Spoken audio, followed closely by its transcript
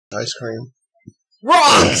Ice cream.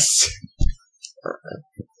 Rocks!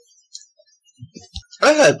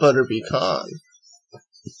 I had butter pecan.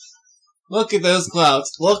 Look at those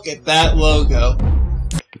clouds. Look at that logo.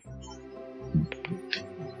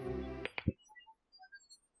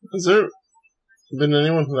 Has there been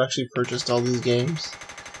anyone who actually purchased all these games?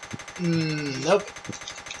 Nope.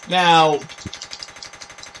 Now,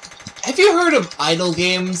 have you heard of idle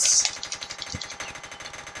games?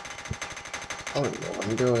 I don't know what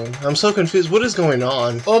I'm doing. I'm so confused. What is going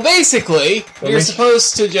on? Well, basically, you're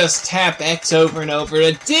supposed to just tap X over and over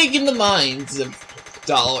to dig in the mines of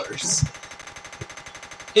dollars.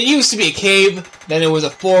 It used to be a cave, then it was a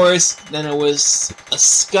forest, then it was a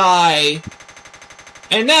sky,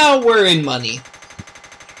 and now we're in money.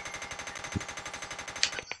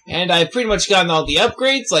 And I've pretty much gotten all the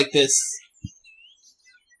upgrades, like this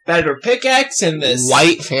better pickaxe and this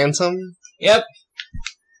White Phantom? Yep.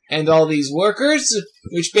 And all these workers,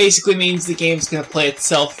 which basically means the game's gonna play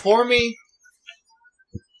itself for me.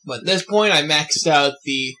 But at this point, I maxed out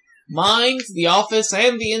the mines, the office,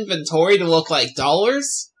 and the inventory to look like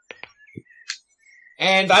dollars.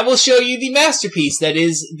 And I will show you the masterpiece that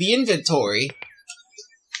is the inventory.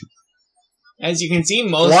 As you can see,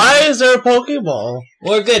 most... Why is there a Pokeball?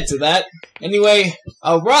 We'll get to that. Anyway,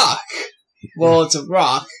 a rock. Well, it's a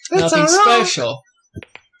rock. It's Nothing a rock. special.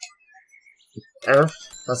 Earth?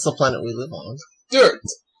 That's the planet we live on. Dirt.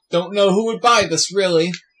 Don't know who would buy this,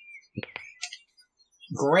 really.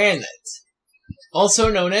 Granite.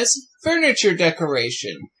 Also known as furniture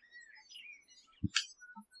decoration.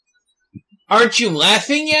 Aren't you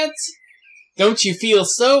laughing yet? Don't you feel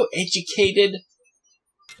so educated?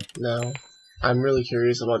 No. I'm really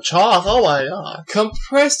curious about chalk. Oh my god.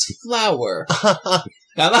 Compressed flour.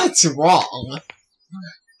 Now that's wrong.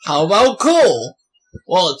 How about coal?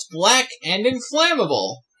 Well, it's black and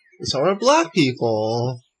inflammable. So are black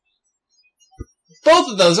people.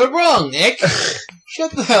 Both of those are wrong, Nick.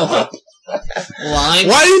 Shut the hell up. Limestone.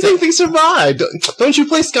 Why do you think they survived? Don't you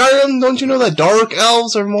play Skyrim? Don't you know that dark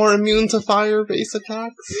elves are more immune to fire-based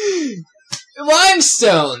attacks?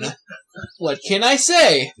 Limestone! What can I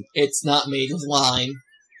say? It's not made of lime.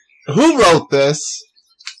 Who wrote this?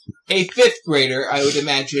 A 5th grader, I would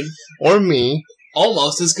imagine. Or me.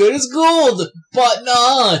 Almost as good as gold, but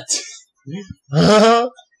not!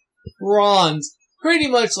 Bronze. Pretty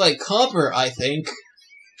much like copper, I think.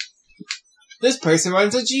 This person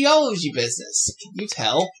runs a geology business. Can you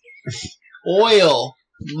tell? Oil.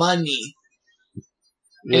 Money.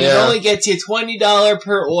 And it only gets you $20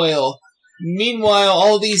 per oil. Meanwhile,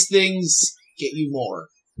 all these things get you more.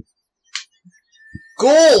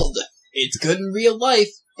 Gold! It's good in real life,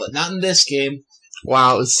 but not in this game.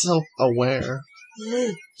 Wow, it's so aware.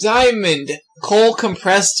 Diamond. Coal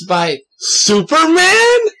compressed by...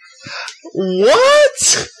 Superman?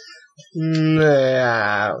 What?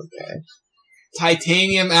 Nah, okay.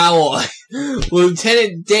 Titanium alloy.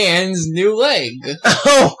 Lieutenant Dan's new leg.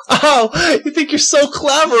 Oh, you think you're so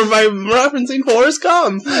clever by referencing Forrest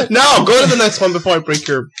Gump. No, go to the next one before I break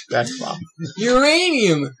your backbone.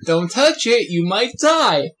 Uranium. Don't touch it, you might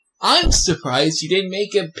die. I'm surprised you didn't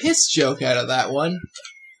make a piss joke out of that one.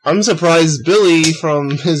 I'm surprised Billy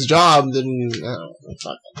from his job didn't... Oh,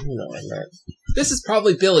 fuck, you know what I meant. This is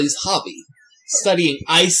probably Billy's hobby. Studying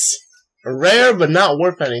ice. Rare, but not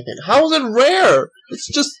worth anything. How is it rare? It's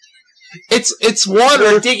just... It's water...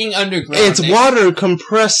 We're digging underground. It's water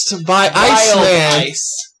compressed by Iceman.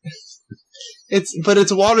 Ice. But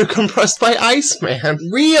it's water compressed by Iceman.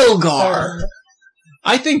 Real gar.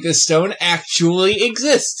 I think this stone actually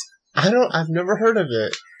exists. I've never heard of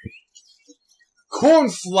it.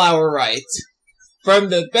 Cornflowerite. From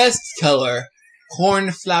the best color,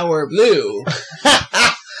 cornflower blue.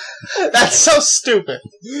 That's so stupid.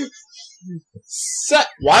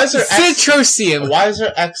 Why is there Citrosium. Why is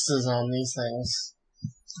there X's on these things?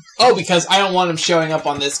 Oh, because I don't want them showing up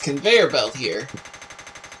on this conveyor belt here.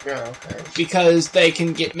 Yeah, okay. Because they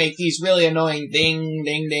can make these really annoying ding,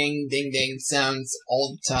 ding, ding, ding, ding sounds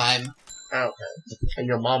all the time. Okay. And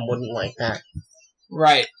your mom wouldn't like that.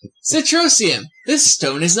 Right. Citrosium. This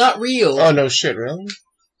stone is not real. Oh, no shit, really?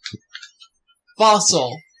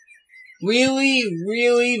 Fossil. Really,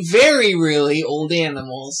 really, very, really old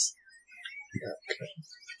animals. Okay.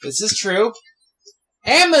 This is true.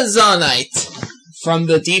 Amazonite. From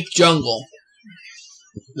the deep jungle.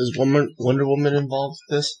 Is Wonder Woman involved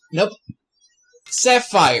with this? Nope.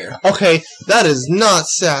 Sapphire. Okay, that is not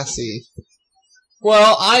sassy.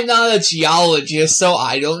 Well, I'm not a geologist, so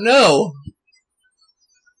I don't know.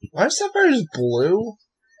 Why is Sapphire just blue?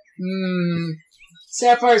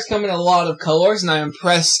 Sapphires come in a lot of colors, and I'm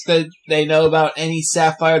impressed that they know about any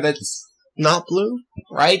sapphire that's not blue?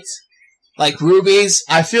 Right? Like rubies.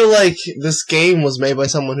 I feel like this game was made by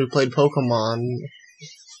someone who played Pokemon.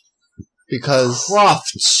 Because...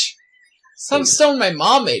 Croft. Some stone my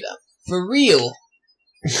mom made up. For real.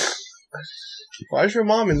 Why is your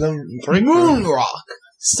mom in the break Moon room? rock.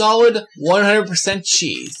 Solid 100%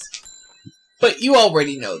 cheese. But you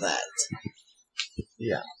already know that.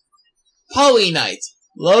 Yeah. Polynite.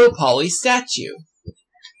 Low poly statue.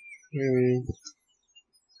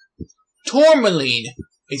 Tourmaline.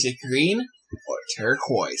 Is it green or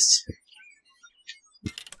turquoise?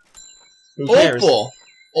 Who cares? Opal.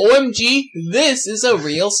 OMG, this is a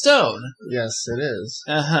real stone. Yes, it is.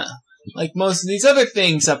 Uh-huh. Like most of these other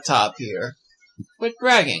things up top here. Quit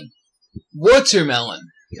bragging. Watermelon.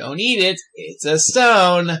 Don't eat it. It's a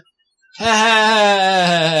stone. Ha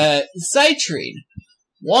ha. Citrine.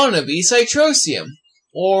 Wannabe citrosium.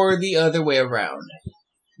 Or the other way around.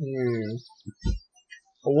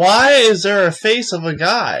 Why is there a face of a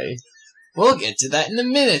guy? We'll get to that in a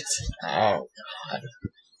minute. Oh, God.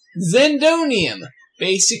 Zendonium.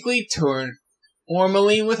 Basically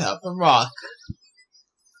tourmaline without the rock.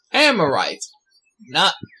 Amorite.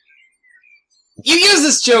 Not... You use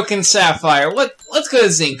this joke in Sapphire. Let's go to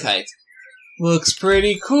Zincite. Looks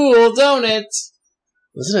pretty cool, don't it?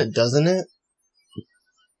 Doesn't it?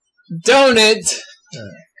 Don't it?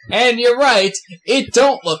 And you're right, it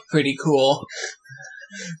don't look pretty cool.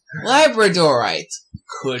 Labradorite.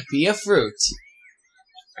 Could be a fruit.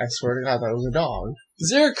 I swear to God, that was a dog.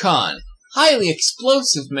 Zircon. Highly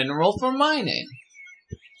explosive mineral for mining.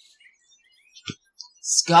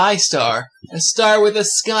 Sky Star. A star with a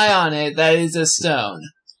sky on it that is a stone.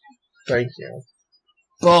 Thank you.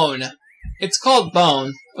 Bone. It's called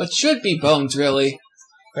bone, but should be bones, really.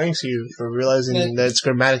 Thanks you for realizing that it's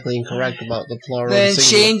grammatically incorrect about the plural. Then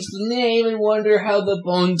change the name and wonder how the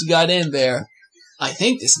bones got in there. I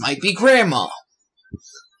think this might be Grandma.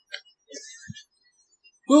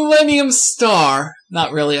 Millennium Star.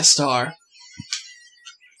 Not really a star.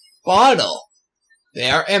 Bottle. They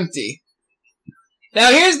are empty.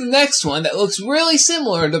 Now here's the next one that looks really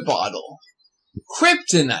similar to Bottle.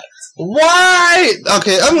 Kryptonite. Why?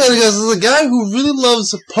 Okay, I'm gonna guess this is a guy who really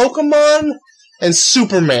loves Pokemon and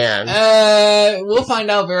Superman. We'll find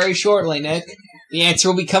out very shortly, Nick. The answer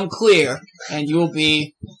will become clear, and you will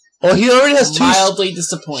be Well, he already has mildly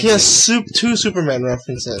disappointed. He has two Superman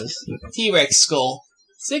references. T-Rex skull.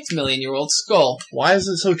 6 million-year-old skull. Why is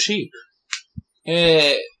it so cheap?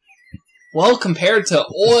 Well, compared to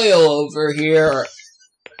oil over here...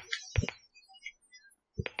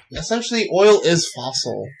 Essentially, oil is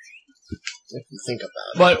fossil, if you think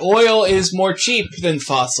about it. But oil is more cheap than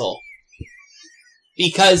fossil.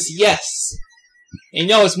 Because, yes. And you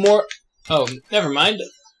know it's more... Oh, never mind.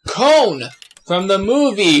 Cone! From the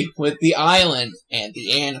movie with the island and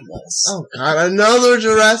the animals. Oh god, another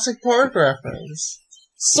Jurassic Park reference.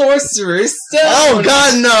 Sorcerer's Stone! Oh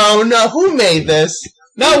god, no, who made this?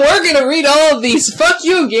 Now we're gonna read all of these. Fuck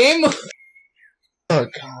you, game! Oh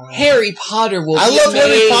god. Harry Potter will be I love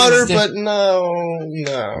Harry amazed. Potter, but no.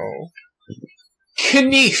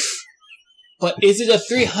 Knief. But is it a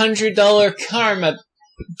 $300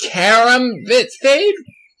 Karambit fade?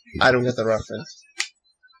 I don't get the reference.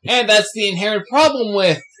 And that's the inherent problem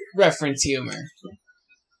with reference humor.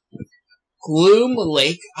 Gloom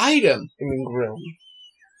Lake item. I mean, Grimm.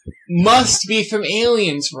 Must be from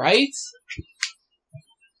Aliens, right?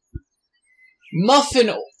 Muffin.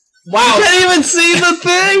 Wow. You can't even see the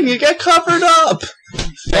thing! You get covered up!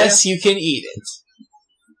 Yes, you can eat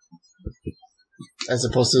it. As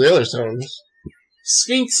opposed to the other stones.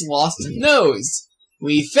 Sphinx lost nose.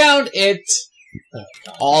 We found it.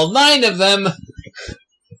 All 9 of them.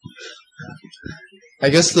 I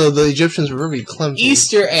guess the Egyptians were really clumsy.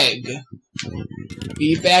 Easter egg.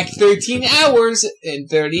 Be back 13 hours and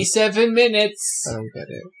 37 minutes. I don't get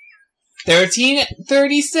it.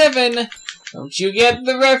 13:37. Don't you get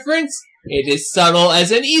the reference? It is subtle as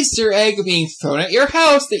an Easter egg being thrown at your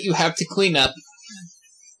house that you have to clean up.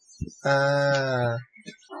 Oh,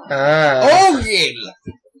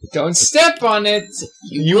 Don't step on it.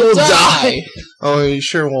 You will will die. Oh, you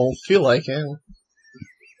sure won't feel like it.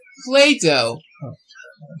 Play-Doh.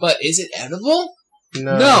 But is it edible?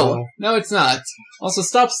 No. No, it's not. Also,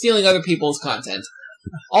 stop stealing other people's content.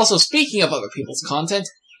 Also, speaking of other people's content,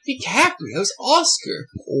 DiCaprio's Oscar.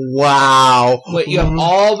 Wow. What you have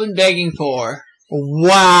all been begging for.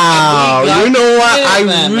 Wow. You know what? I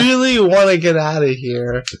them. really want to get out of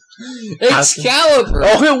here. Excalibur.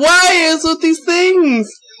 Oh, why is with these things?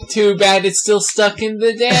 Too bad it's still stuck in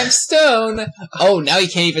the damn stone. Oh, now you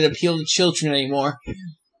can't even appeal to children anymore.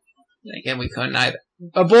 Again, we couldn't either.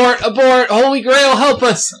 Abort! Abort! Holy Grail, help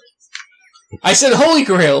us! I said Holy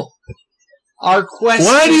Grail. Our quest.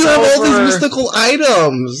 Why do you have all these over. mystical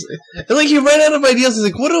items? And like he ran out of ideas. He's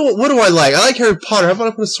like, what do I like? I like Harry Potter. How about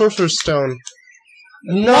I put a Sorcerer's Stone?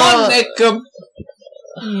 Monaco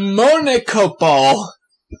Ball.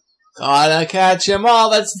 Gotta catch 'em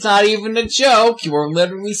all. That's not even a joke. You were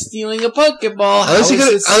literally stealing a Pokeball. At least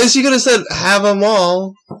you could have said, have them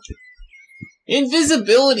all.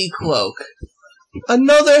 Invisibility Cloak.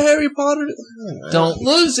 Another Harry Potter. Don't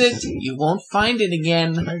lose it. You won't find it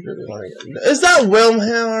again. I really want to get it. Is that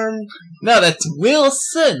Wilhelm? No, that's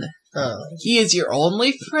Wilson. Oh. He is your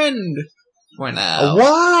only friend for now.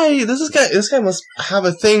 Why? This guy must have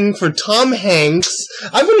a thing for Tom Hanks.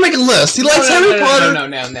 I'm gonna make a list. He likes Harry Potter. No,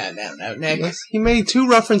 Nick. Yes, he made 2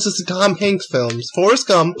 references to Tom Hanks films: Forrest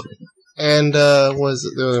Gump and what was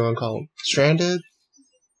the other one called? Stranded?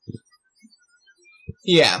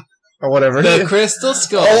 Yeah. Or whatever. The Crystal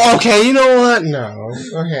Skull. Oh, okay. You know what? No.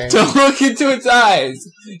 Okay. Don't look into its eyes.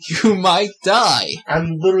 You might die.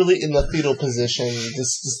 I'm literally in the fetal position.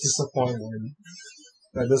 Just disappointed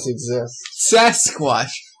that this exists. Sasquatch.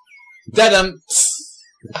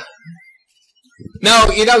 No,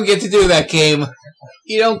 you don't get to do that, game.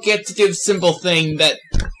 You don't get to do the simple thing that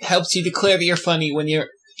helps you declare that you're funny when you're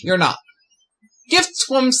not. Gift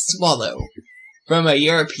from Swallow. From a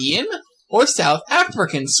European or South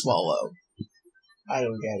African swallow? I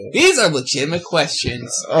don't get it. These are legitimate questions.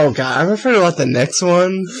 Oh god, I'm afraid about the next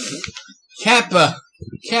one. Kappa.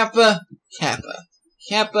 Kappa. Kappa.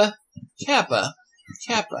 Kappa. Kappa.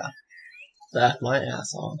 Kappa. Back my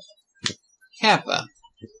ass off. Kappa.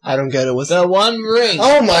 I don't get it. What's The One Ring.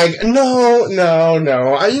 Oh my... No.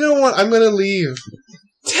 You know what? I'm gonna leave.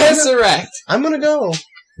 Tesseract. I'm gonna go.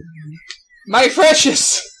 My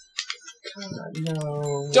precious. God,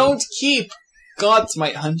 no. Don't keep. Gods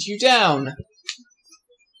might hunt you down.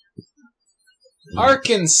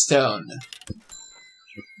 Arkenstone.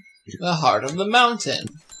 The Heart of the Mountain.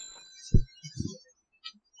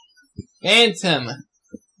 Phantom.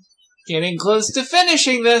 Getting close to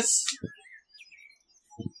finishing this.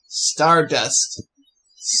 Stardust.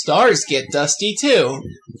 Stars get dusty too.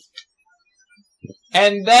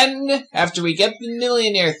 And then, after we get the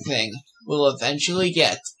millionaire thing, we'll eventually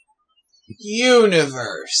get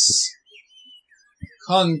Universe.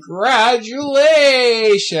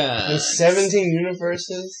 Congratulations! There's 17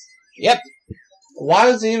 universes? Yep. Why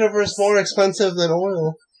is the universe more expensive than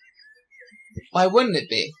oil? Why wouldn't it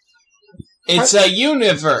be? It's a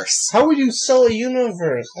universe. How would you sell a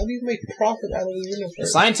universe? How do you make profit out of a universe? The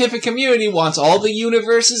scientific community wants all the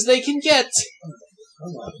universes they can get.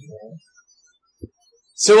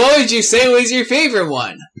 So what would you say was your favorite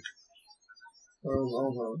one?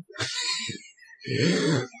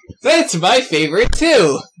 That's my favorite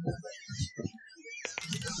too.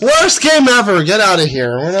 Worst game ever! Get out of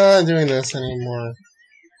here. We're not doing this anymore.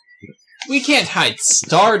 We can't hide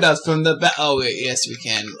Stardust from the oh wait, yes we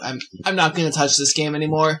can. I'm not gonna touch this game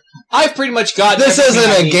anymore. I've pretty much got This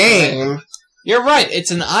isn't a game. You're right, it's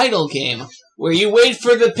an idle game where you wait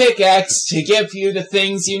for the pickaxe to give you the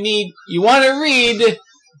things you need, you want to read,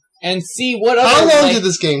 and see what other. How long did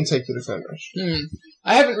this game take you to finish?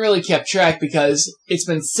 I haven't really kept track because it's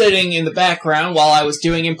been sitting in the background while I was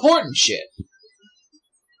doing important shit.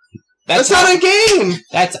 That's not a game!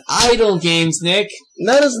 That's idle games, Nick.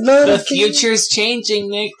 That is not a game. The future's changing,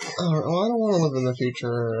 Nick. Oh, I don't want to live in the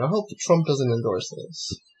future. I hope Trump doesn't endorse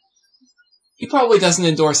this. He probably doesn't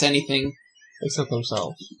endorse anything. Except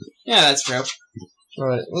himself. Yeah, that's true.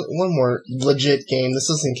 Alright, one more legit game. This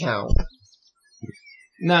doesn't count.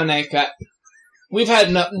 No, Nick. We've had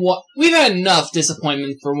enough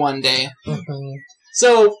disappointment for one day.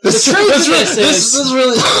 So the truth of this is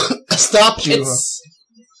really stopped you.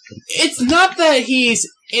 It's not that he's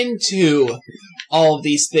into all of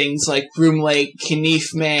these things like Broom Lake,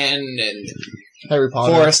 Knife Man, and Harry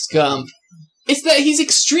Potter. Forrest Gump. It's that he's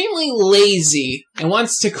extremely lazy and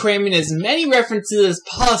wants to cram in as many references as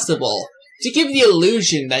possible to give the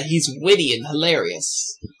illusion that he's witty and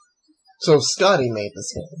hilarious. So Scotty made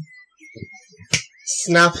this game.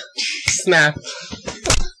 Snap. Snap.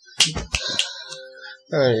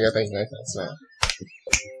 Oh, yeah, thank you. Snap.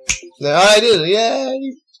 No, I did it.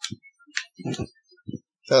 Yay!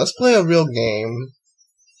 Now let's play a real game.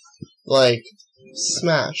 Like,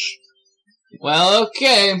 Smash. Well,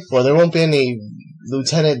 okay. Well, there won't be any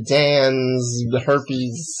Lieutenant Dan's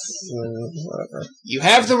herpes, whatever. You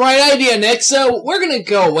have the right idea, Nick, so we're gonna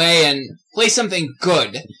go away and play something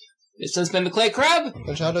good. This has been the Clay Crab.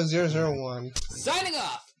 And Shadow 001. Signing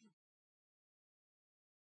off.